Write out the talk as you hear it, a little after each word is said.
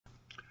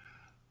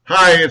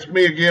Hi, it's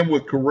me again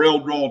with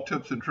Corel Draw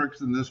tips and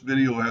tricks, and this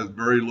video has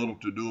very little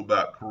to do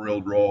about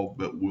Corel Draw,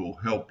 but will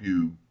help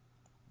you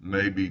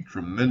maybe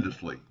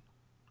tremendously.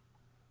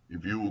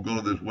 If you will go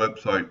to this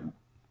website,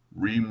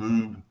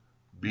 removebg,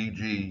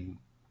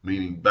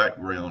 meaning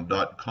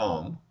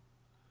background.com,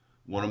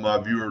 one of my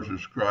viewers or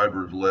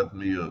subscribers left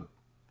me a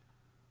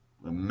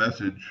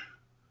message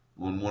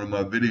on one of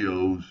my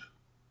videos,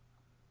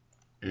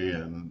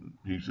 and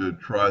he said,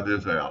 try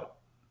this out.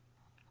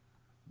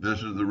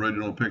 This is the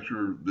original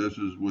picture. This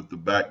is with the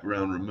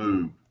background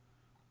removed.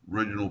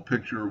 Original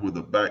picture with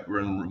the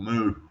background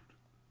removed.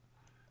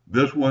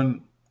 This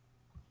one,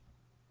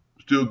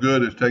 still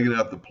good. It's taking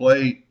out the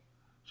plate,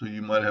 so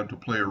you might have to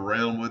play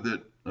around with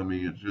it. I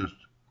mean,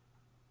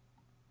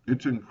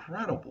 it's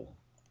incredible.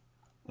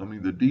 I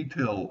mean, the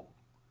detail,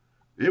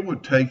 it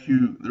would take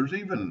you, there's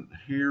even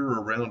hair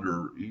around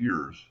her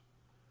ears.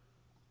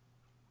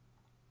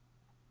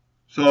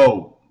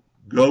 So,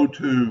 go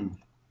to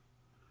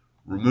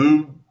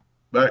remove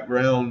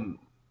background,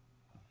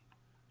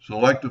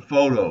 select a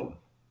photo.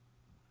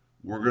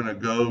 We're going to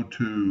go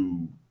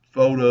to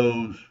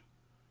photos,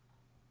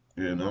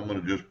 and I'm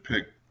going to just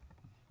pick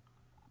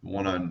the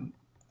one I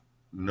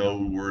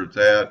know where it's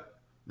at,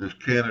 this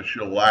can of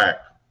shellac.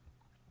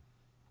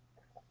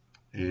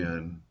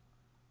 And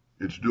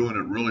it's doing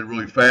it really,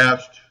 really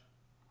fast.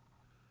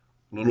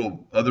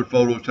 Little other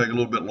photos take a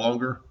little bit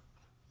longer.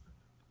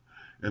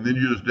 And then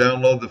you just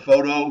download the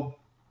photo.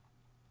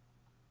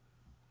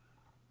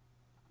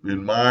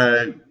 In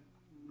my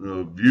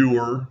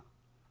viewer,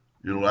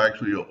 it'll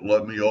actually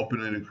let me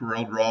open it in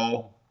Corel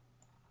Draw,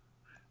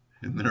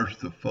 and there's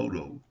the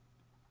photo.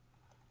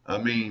 I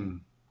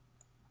mean,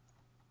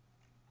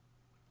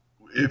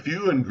 if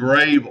you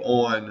engrave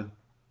on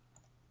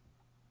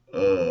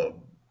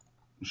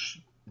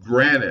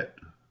granite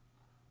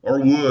or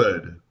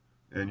wood,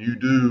 and you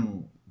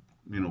do,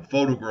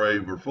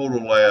 photograve or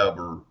photolab,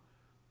 or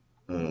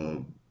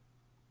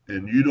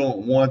and you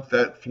don't want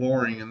that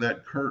flooring and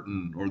that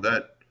curtain or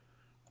that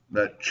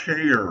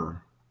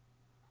chair,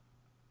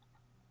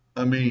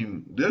 I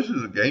mean, this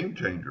is a game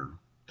changer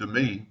to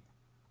me.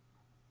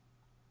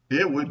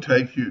 It would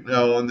take you,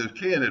 now on this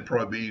can, it'd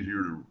probably be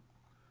easier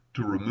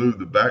to remove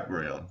the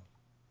background,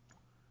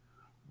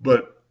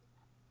 but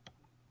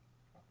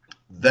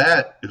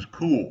that is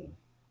cool.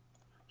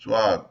 So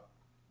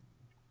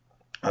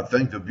I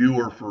thank the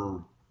viewer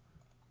for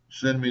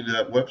sending me to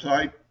that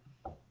website,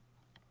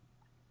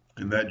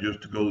 and that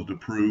just goes to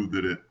prove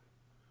that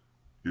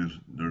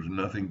there's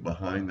nothing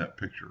behind that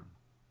picture.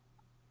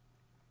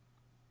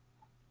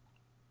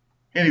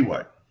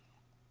 Anyway,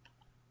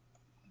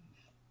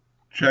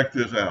 check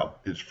this out.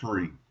 It's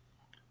free.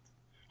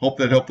 Hope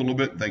that helped a little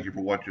bit. Thank you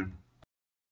for watching.